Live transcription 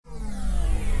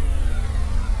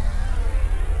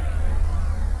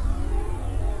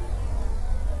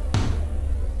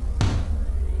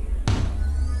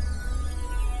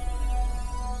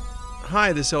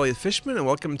Hi, this is Elliot Fishman, and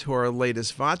welcome to our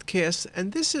latest vodcast.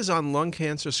 And this is on lung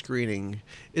cancer screening.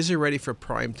 Is it ready for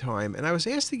prime time? And I was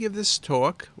asked to give this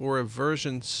talk, or a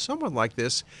version somewhat like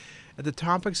this, at the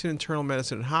Topics in Internal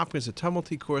Medicine at Hopkins, the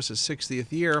Tumulty course's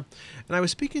 60th year. And I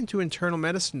was speaking to internal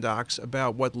medicine docs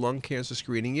about what lung cancer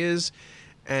screening is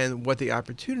and what the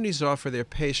opportunities are for their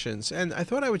patients. And I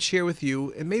thought I would share with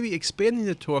you, and maybe expanding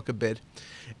the talk a bit,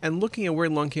 and looking at where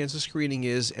lung cancer screening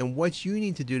is and what you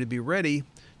need to do to be ready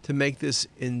to make this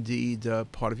indeed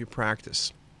part of your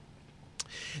practice.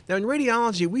 Now, in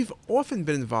radiology, we've often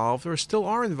been involved, or still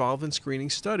are involved, in screening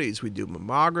studies. We do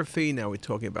mammography. Now we're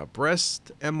talking about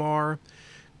breast MR,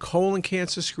 colon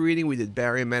cancer screening. We did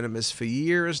barium enema for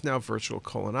years. Now virtual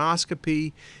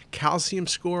colonoscopy. Calcium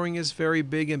scoring is very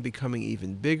big and becoming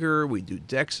even bigger. We do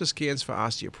DEXA scans for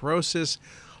osteoporosis.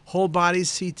 Whole body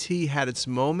CT had its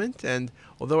moment, and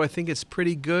although I think it's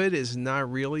pretty good, is not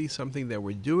really something that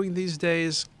we're doing these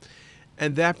days.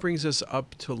 And that brings us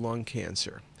up to lung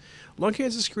cancer. Lung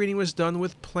cancer screening was done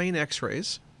with plain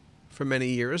x-rays for many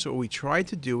years, or we tried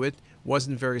to do it,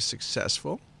 wasn't very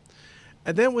successful.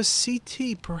 And then with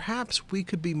CT, perhaps we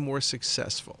could be more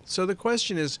successful. So the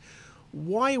question is,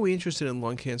 why are we interested in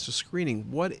lung cancer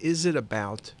screening? What is it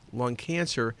about lung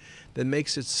cancer that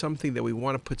makes it something that we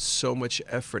want to put so much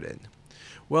effort in?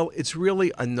 Well, it's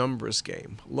really a numbers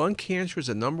game. Lung cancer is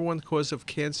the #1 cause of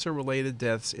cancer-related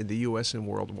deaths in the U.S. and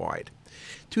worldwide.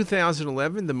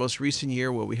 2011, the most recent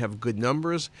year where we have good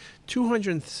numbers,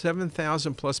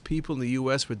 207,000 plus people in the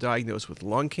U.S. were diagnosed with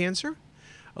lung cancer,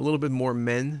 a little bit more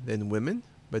men than women,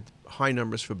 but high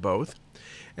numbers for both.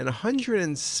 And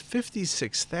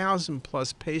 156,000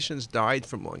 plus patients died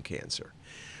from lung cancer.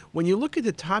 When you look at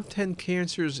the top 10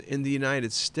 cancers in the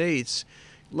United States,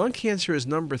 lung cancer is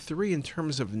 #3 in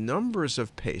terms of numbers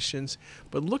of patients,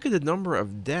 but look at the number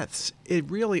of deaths.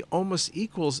 It really almost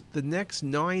equals the next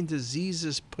 9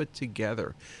 diseases put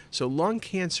together. So lung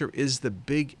cancer is the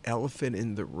big elephant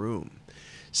in the room.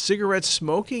 Cigarette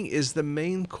smoking is the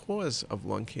main cause of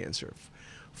lung cancer.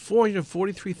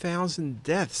 443,000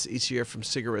 deaths each year from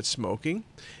cigarette smoking,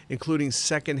 including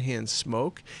secondhand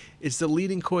smoke. It's the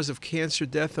leading cause of cancer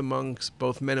death amongst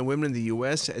both men and women in the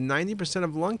U.S., and 90%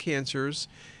 of lung cancers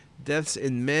deaths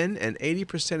in men and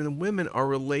 80% in women are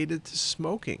related to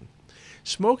smoking.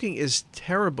 Smoking is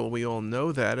terrible. We all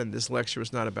know that, and this lecture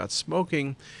is not about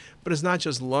smoking, but it's not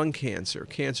just lung cancer.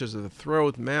 Cancers of the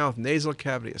throat, mouth, nasal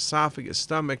cavity, esophagus,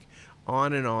 stomach,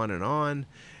 on and on and on.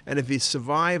 And if you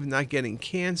survive not getting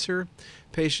cancer,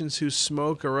 patients who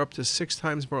smoke are up to 6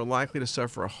 times more likely to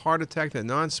suffer a heart attack than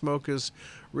non-smokers.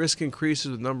 Risk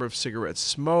increases with the number of cigarettes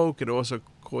smoked. It also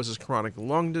causes chronic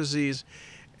lung disease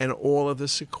and all of the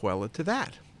sequelae to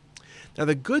that. Now,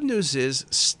 the good news is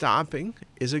stopping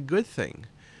is a good thing.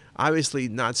 Obviously,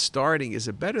 not starting is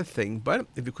a better thing, but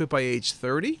if you quit by age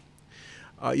 30,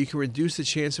 you can reduce the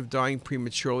chance of dying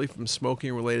prematurely from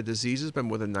smoking-related diseases by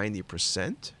more than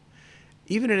 90%.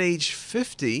 Even at age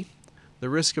 50, the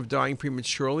risk of dying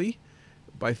prematurely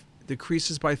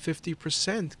decreases by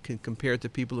 50% compared to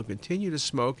people who continue to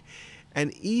smoke.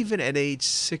 And even at age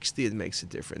 60, it makes a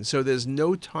difference. So there's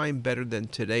no time better than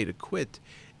today to quit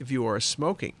if you are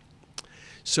smoking.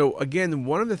 So again,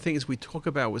 one of the things we talk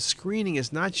about with screening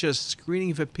is not just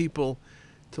screening for people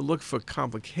to look for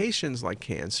complications like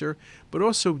cancer, but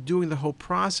also doing the whole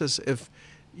process if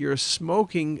you're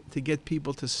smoking to get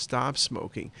people to stop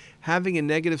smoking. Having a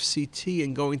negative CT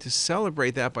and going to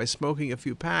celebrate that by smoking a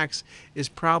few packs is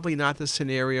probably not the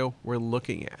scenario we're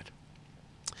looking at.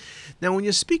 Now, when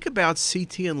you speak about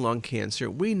CT and lung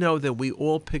cancer, we know that we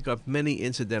all pick up many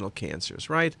incidental cancers,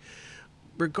 right?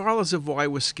 Regardless of why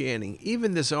we're scanning.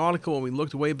 Even this article, when we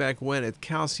looked way back when at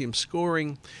calcium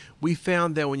scoring, we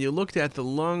found that when you looked at the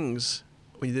lungs,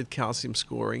 when you did calcium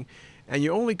scoring, and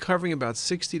you're only covering about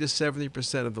 60 to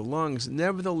 70% of the lungs,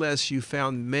 nevertheless, you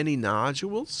found many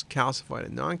nodules, calcified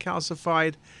and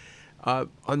non-calcified,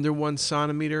 under 1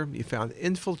 centimeter. You found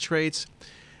infiltrates.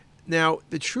 Now,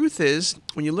 the truth is,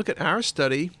 when you look at our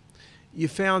study, you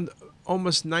found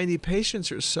almost 90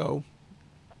 patients or so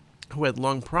who had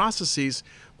lung processes,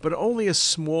 but only a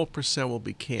small percent will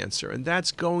be cancer. And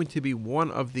that's going to be one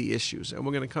of the issues. And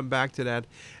we're going to come back to that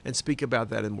and speak about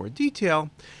that in more detail.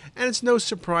 And it's no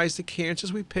surprise the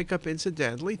cancers we pick up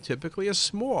incidentally typically are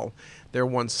small. They're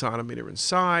 1 centimeter in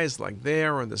size, like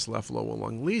there on this left lower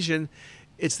lung lesion.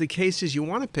 It's the cases you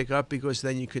want to pick up because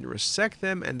then you can resect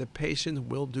them and the patient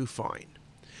will do fine.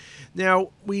 Now,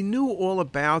 we knew all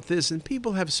about this, and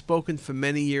people have spoken for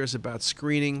many years about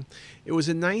screening. It was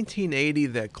in 1980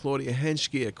 that Claudia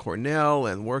Henschke at Cornell,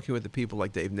 and working with the people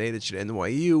like Dave Nadich at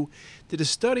NYU, did a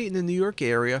study in the New York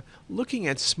area looking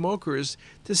at smokers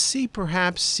to see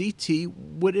perhaps CT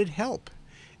would it help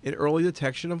in early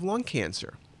detection of lung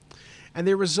cancer. And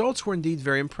their results were indeed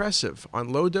very impressive.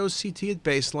 On low-dose CT at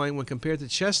baseline, when compared to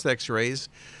chest x-rays,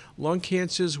 lung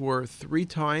cancers were 3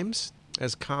 times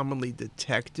as commonly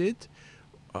detected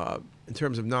in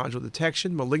terms of nodule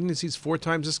detection. Malignancies 4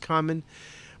 times as common.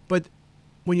 But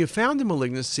when you found a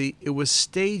malignancy, it was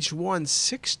stage 1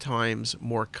 6 times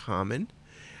more common.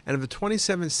 And of the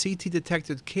 27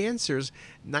 CT-detected cancers,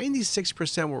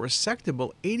 96% were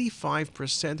resectable,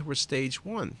 85% were stage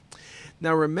 1.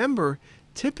 Now remember,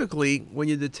 typically when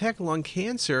you detect lung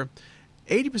cancer,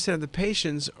 80% of the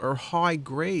patients are high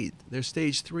grade. They're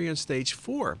stage 3 and stage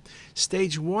 4.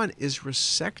 Stage 1 is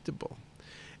resectable.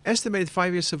 Estimated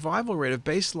 5-year survival rate of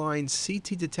baseline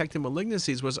CT-detected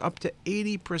malignancies was up to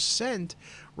 80%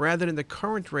 rather than the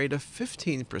current rate of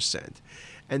 15%.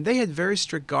 And they had very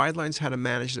strict guidelines how to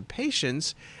manage the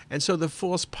patients, and so the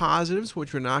false positives,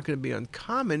 which were not going to be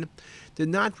uncommon, did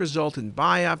not result in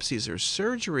biopsies or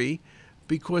surgery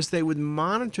because they would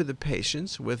monitor the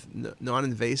patients with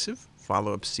non-invasive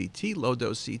follow-up CT,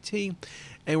 low-dose CT,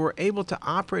 and were able to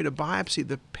operate a biopsy of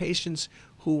the patients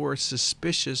who were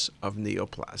suspicious of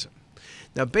neoplasm.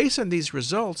 Now, based on these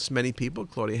results, many people,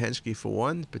 Claudia Henschke for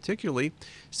one particularly,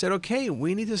 said, okay,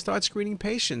 we need to start screening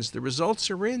patients. The results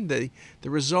are in. The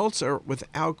results are,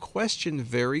 without question,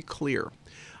 very clear.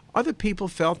 Other people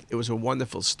felt it was a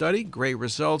wonderful study, great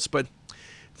results, but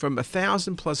from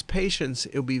 1,000+ patients,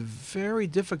 it would be very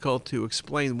difficult to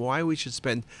explain why we should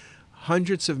spend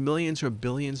hundreds of millions or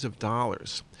billions of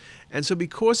dollars. And so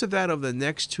because of that, over the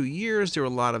next 2 years, there were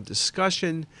a lot of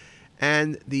discussion,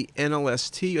 and the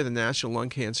NLST, or the National Lung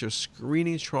Cancer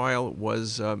Screening Trial,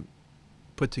 was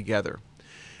put together.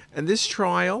 And this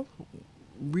trial,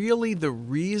 really the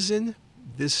reason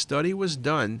this study was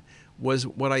done was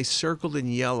what I circled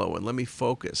in yellow, and let me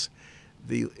focus.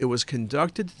 It was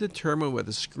conducted to determine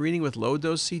whether screening with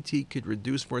low-dose CT could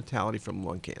reduce mortality from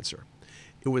lung cancer.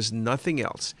 It was nothing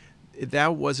else.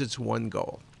 That was its one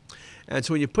goal. And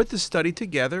so when you put the study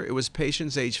together, it was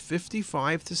patients aged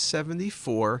 55 to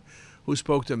 74 who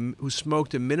smoked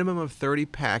a minimum of 30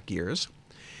 pack years.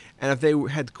 And if they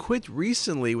had quit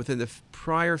recently within the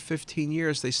prior 15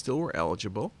 years, they still were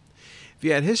eligible. If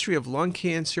you had a history of lung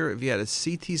cancer, if you had a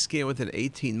CT scan within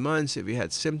 18 months, if you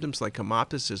had symptoms like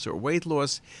hemoptysis or weight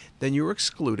loss, then you were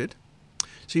excluded.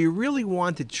 So you really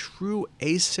wanted true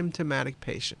asymptomatic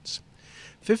patients.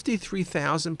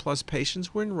 53,000+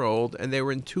 patients were enrolled, and they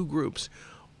were in 2 groups.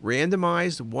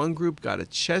 Randomized, one group got a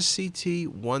chest CT,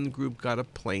 one group got a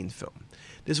plain film.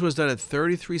 This was done at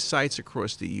 33 sites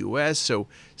across the U.S., so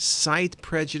site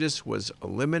prejudice was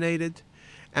eliminated.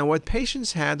 And what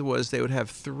patients had was they would have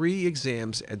 3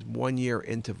 exams at 1-year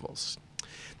intervals.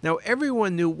 Now,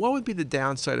 everyone knew what would be the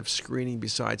downside of screening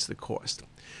besides the cost.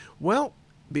 Well,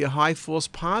 be a high false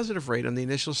positive rate on the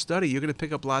initial study. You're going to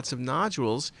pick up lots of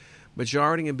nodules,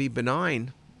 majority can be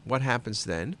benign. What happens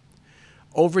then?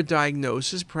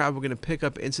 Overdiagnosis, probably going to pick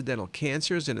up incidental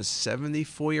cancers in a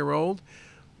 74-year-old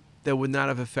that would not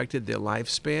have affected their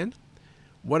lifespan.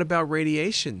 What about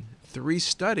radiation? 3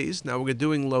 studies. Now, we're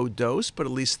doing low dose, but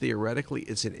at least theoretically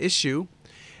it's an issue.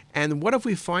 And what if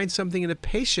we find something in a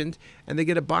patient and they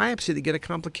get a biopsy, they get a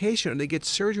complication, or they get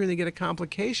surgery and they get a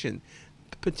complication?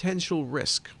 Potential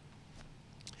risk.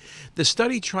 The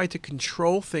study tried to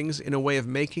control things in a way of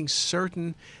making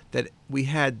certain that we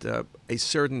had a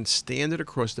certain standard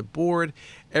across the board.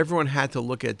 Everyone had to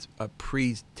look at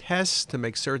pre-tests to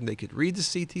make certain they could read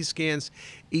the CT scans.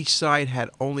 Each side had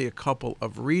only a couple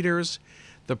of readers.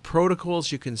 The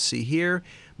protocols you can see here,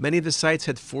 many of the sites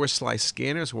had 4-slice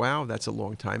scanners. Wow, that's a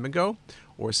long time ago.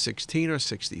 Or 16 or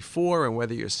 64, and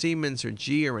whether you're Siemens or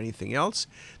G or anything else,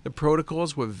 the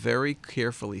protocols were very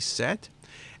carefully set.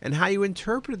 And how you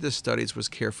interpreted the studies was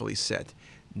carefully set.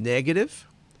 Negative,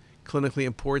 clinically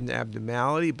important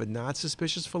abnormality, but not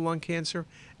suspicious for lung cancer,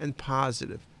 and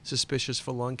positive, suspicious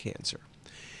for lung cancer.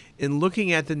 In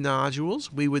looking at the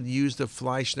nodules, we would use the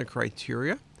Fleischner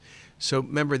criteria. So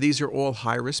remember, these are all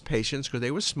high-risk patients because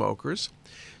they were smokers.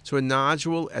 So a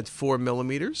nodule at 4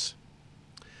 millimeters,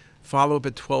 follow-up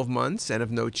at 12 months, and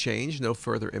of no change, no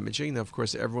further imaging. Now, of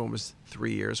course, everyone was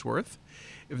 3 years worth.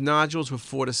 If nodules were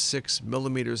 4 to 6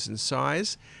 millimeters in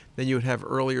size, then you would have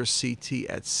earlier CT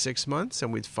at 6 months,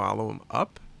 and we'd follow them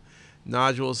up.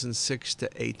 Nodules in 6 to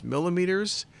 8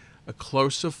 millimeters, a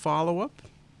closer follow-up.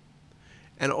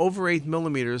 and over 8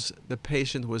 millimeters, the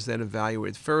patient was then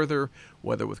evaluated further,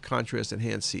 whether with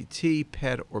contrast-enhanced CT,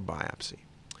 PET, or biopsy.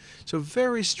 So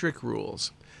very strict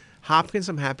rules. Hopkins,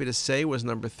 I'm happy to say, was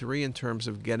number 3 in terms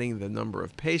of getting the number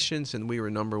of patients, and we were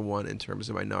number 1 in terms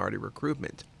of minority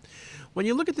recruitment. When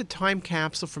you look at the time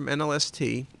capsule from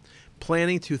NLST,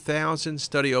 planning 2000,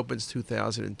 study opens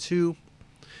 2002,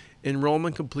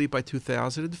 enrollment complete by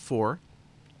 2004.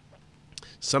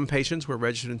 Some patients were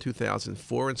registered in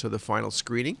 2004, and so the final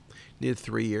screening, needed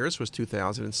 3 years, was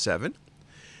 2007.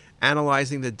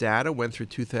 Analyzing the data went through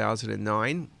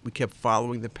 2009. We kept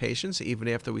following the patients even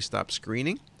after we stopped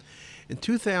screening. In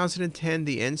 2010,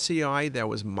 the NCI that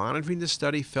was monitoring the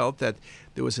study felt that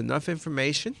there was enough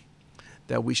information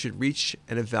that we should reach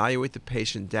and evaluate the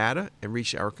patient data and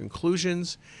reach our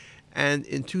conclusions. And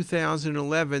in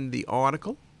 2011, the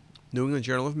article, New England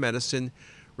Journal of Medicine,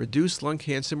 Reduced Lung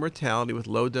Cancer Mortality with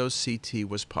Low-Dose CT,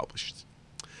 was published.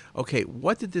 Okay,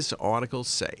 what did this article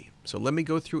say? So let me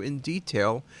go through in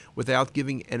detail without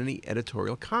giving any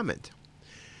editorial comment.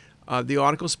 The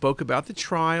article spoke about the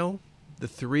trial, the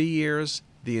 3 years,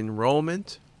 the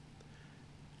enrollment,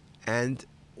 and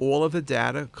all of the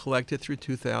data collected through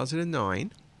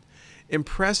 2009.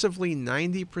 Impressively,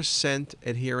 90%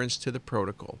 adherence to the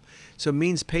protocol. So it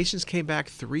means patients came back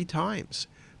 3 times.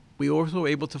 We also were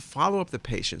able to follow up the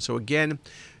patient. So again,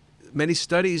 many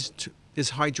studies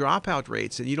is high dropout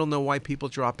rates, and you don't know why people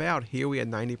drop out. Here we had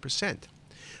 90%.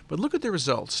 But look at the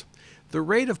results. The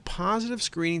rate of positive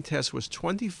screening tests was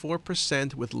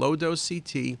 24% with low-dose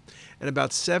CT and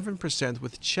about 7%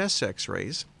 with chest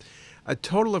x-rays. A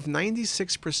total of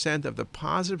 96% of the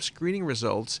positive screening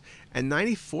results and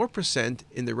 94%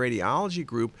 in the radiology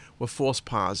group were false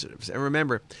positives. And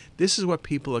remember, this is what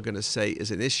people are going to say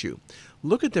is an issue.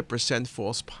 Look at the percent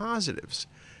false positives.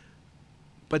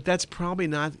 But that's probably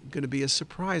not going to be a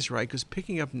surprise, right? Because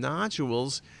picking up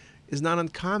nodules is not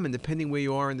uncommon. Depending where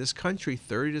you are in this country,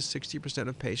 30 to 60%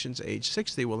 of patients age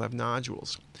 60 will have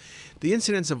nodules. The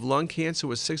incidence of lung cancer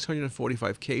was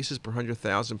 645 cases per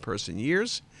 100,000 person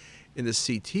years in the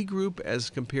CT group as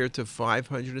compared to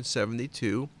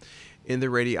 572 in the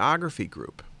radiography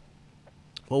group.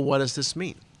 Well, what does this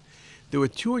mean? There were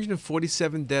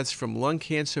 247 deaths from lung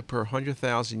cancer per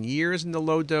 100,000 years in the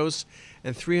low dose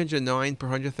and 309 per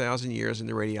 100,000 years in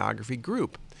the radiography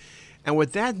group. And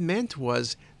what that meant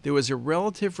was there was a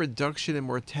relative reduction in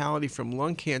mortality from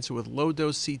lung cancer with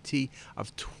low-dose CT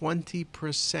of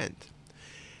 20%.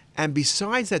 And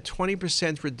besides that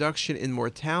 20% reduction in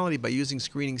mortality by using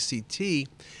screening CT,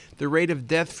 the rate of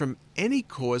death from any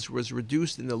cause was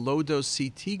reduced in the low-dose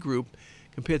CT group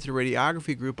compared to the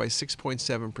radiography group by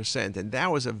 6.7%. And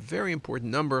that was a very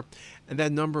important number, and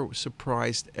that number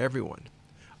surprised everyone.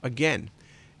 Again,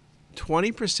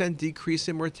 20% decrease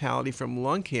in mortality from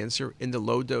lung cancer in the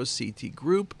low-dose CT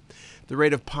group. The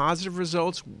rate of positive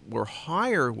results were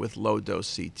higher with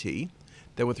low-dose CT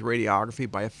than with radiography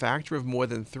by a factor of more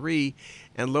than 3,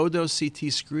 and low-dose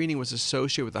CT screening was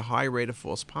associated with a high rate of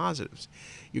false positives.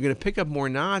 You're going to pick up more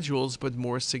nodules, but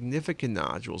more significant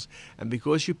nodules. And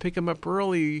because you pick them up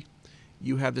early,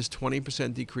 you have this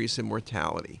 20% decrease in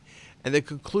mortality. And the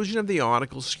conclusion of the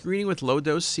article, screening with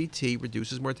low-dose CT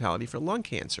reduces mortality for lung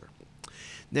cancer.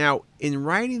 Now, in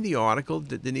writing the article,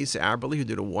 Denise Aberle, who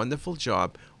did a wonderful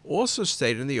job, also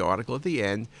stated in the article at the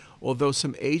end, although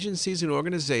some agencies and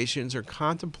organizations are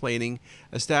contemplating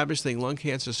establishing lung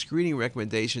cancer screening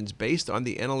recommendations based on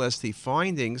the NLST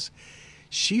findings,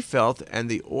 she felt, and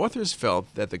the authors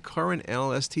felt, that the current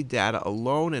NLST data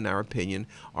alone, in our opinion,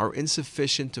 are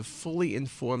insufficient to fully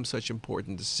inform such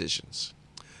important decisions.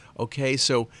 Okay,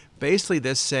 so basically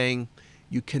they're saying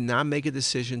you cannot make a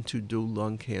decision to do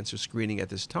lung cancer screening at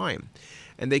this time.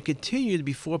 And they continued,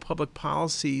 before public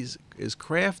policies is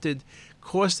crafted,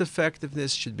 cost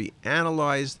effectiveness should be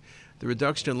analyzed. The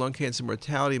reduction in lung cancer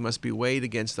mortality must be weighed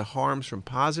against the harms from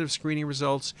positive screening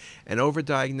results and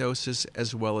overdiagnosis,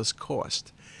 as well as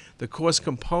cost. The cost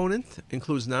component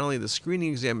includes not only the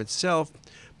screening exam itself,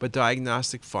 but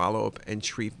diagnostic follow-up and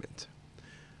treatment.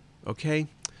 Okay?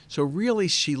 So really,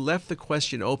 she left the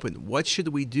question open. What should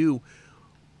we do?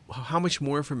 How much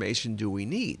more information do we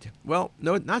need? Well,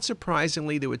 no, not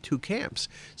surprisingly, there were 2 camps.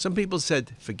 Some people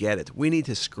said, forget it. We need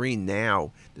to screen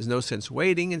now. There's no sense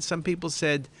waiting. And some people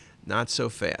said, not so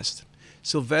fast.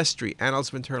 Silvestri, Annals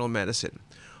of Internal Medicine.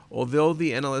 Although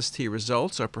the NLST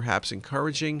results are perhaps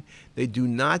encouraging, they do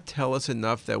not tell us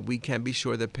enough that we can be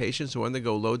sure that patients who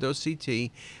undergo low-dose CT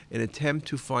in an attempt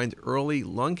to find early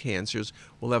lung cancers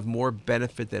will have more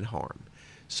benefit than harm.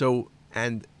 So,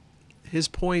 and his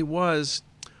point was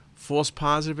false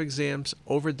positive exams,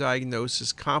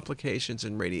 overdiagnosis, complications,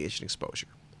 and radiation exposure.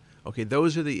 Okay,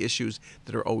 those are the issues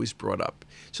that are always brought up.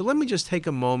 So let me just take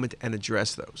a moment and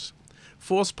address those.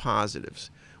 False positives.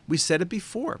 We said it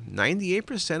before,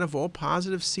 98% of all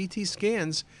positive CT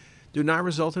scans do not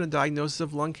result in a diagnosis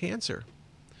of lung cancer.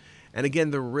 And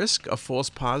again, the risk of false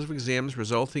positive exams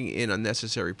resulting in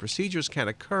unnecessary procedures can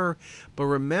occur, but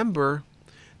remember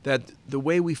that the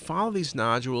way we follow these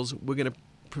nodules, we're going to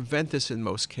prevent this in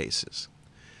most cases.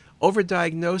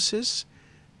 Overdiagnosis,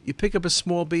 you pick up a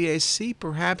small BAC,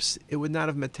 perhaps it would not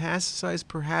have metastasized,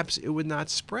 perhaps it would not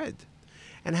spread.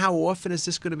 And how often is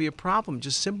this going to be a problem?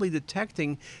 Just simply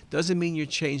detecting doesn't mean you're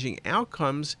changing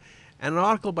outcomes. And an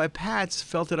article by Pats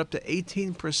felt that up to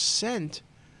 18%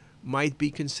 might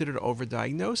be considered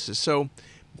overdiagnosis. So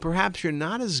perhaps you're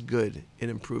not as good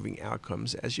in improving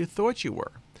outcomes as you thought you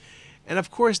were. And of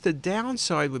course, the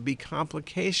downside would be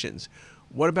complications.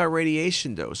 What about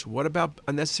radiation dose? What about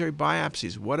unnecessary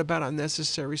biopsies? What about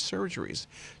unnecessary surgeries?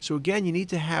 So again, you need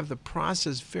to have the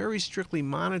process very strictly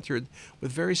monitored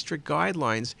with very strict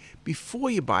guidelines before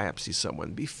you biopsy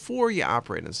someone, before you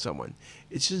operate on someone.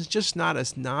 It's just not a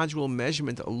nodule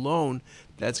measurement alone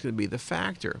that's going to be the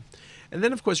factor. And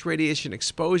then, of course, radiation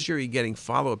exposure, you're getting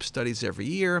follow-up studies every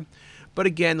year. But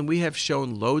again, we have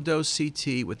shown low-dose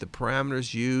CT with the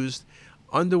parameters used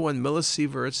under 1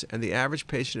 millisieverts, and the average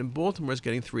patient in Baltimore is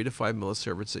getting 3 to 5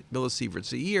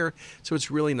 millisieverts a year, so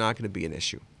it's really not going to be an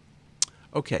issue.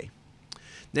 Okay.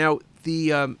 Now, the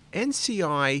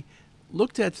NCI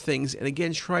looked at things and,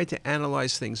 again, tried to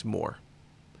analyze things more.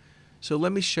 So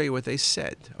let me show you what they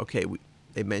said. Okay,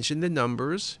 they mentioned the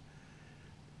numbers.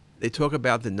 They talk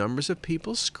about the numbers of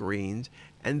people screened,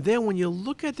 and then when you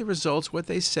look at the results, what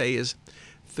they say is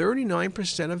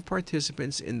 39% of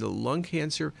participants in the lung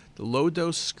cancer, the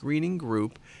low-dose screening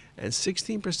group, and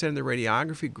 16% in the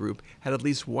radiography group had at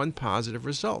least one positive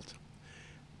result.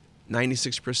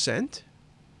 96%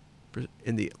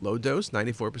 in the low dose,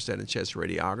 94% in chest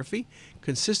radiography,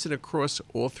 consistent across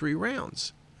all 3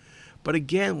 rounds. But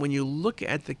again, when you look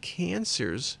at the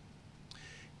cancers,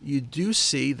 you do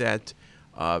see that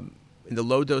in the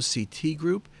low-dose CT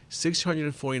group,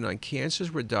 649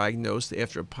 cancers were diagnosed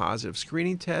after a positive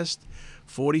screening test,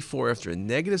 44 after a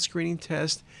negative screening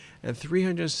test, and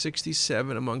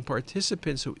 367 among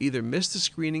participants who either missed the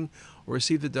screening or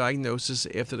received the diagnosis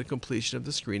after the completion of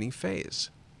the screening phase.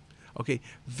 Okay,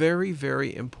 very,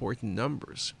 very important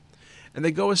numbers. And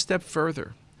they go a step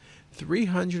further.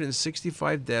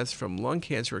 365 deaths from lung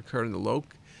cancer occurred in the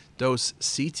low-dose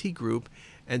CT group,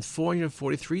 and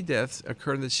 443 deaths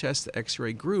occurred in the chest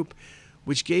X-ray group,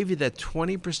 which gave you that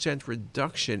 20%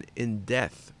 reduction in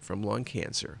death from lung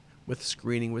cancer with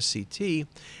screening with CT,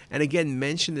 and again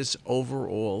mention this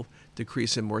overall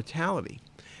decrease in mortality.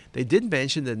 They did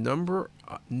mention the number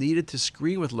needed to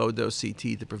screen with low-dose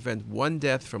CT to prevent 1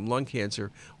 death from lung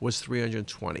cancer was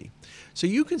 320. So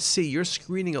you can see you're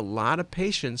screening a lot of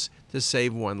patients to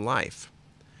save 1 life.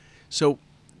 So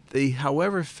they,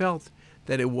 however, felt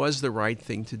that it was the right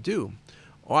thing to do.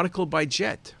 Article by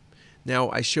Jet.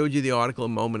 Now, I showed you the article a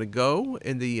moment ago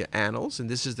in the Annals, and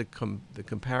this is the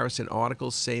comparison article,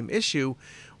 same issue,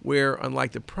 where,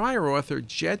 unlike the prior author,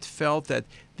 Jet felt that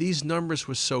these numbers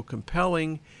were so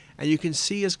compelling, and you can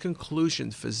see his conclusion,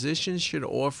 physicians should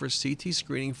offer CT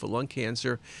screening for lung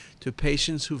cancer to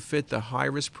patients who fit the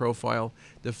high-risk profile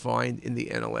defined in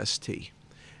the NLST.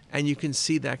 And you can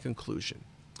see that conclusion.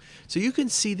 So you can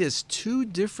see there's 2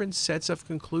 different sets of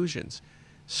conclusions,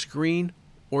 screen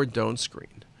or don't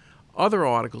screen. Other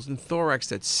articles in Thorax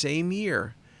that same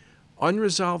year,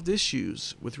 unresolved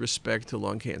issues with respect to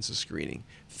lung cancer screening,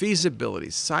 feasibility,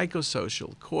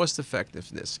 psychosocial, cost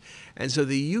effectiveness. And so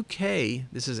the UK,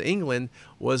 this is England,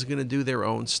 was going to do their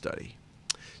own study.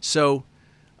 So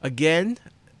again,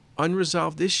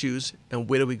 unresolved issues, and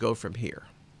where do we go from here?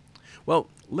 Well,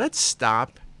 let's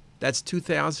stop. That's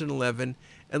 2011,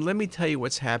 and let me tell you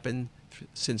what's happened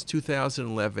since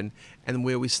 2011 and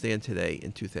where we stand today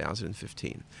in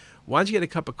 2015. Why don't you get a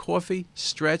cup of coffee,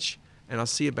 stretch, and I'll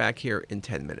see you back here in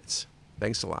 10 minutes.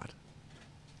 Thanks a lot.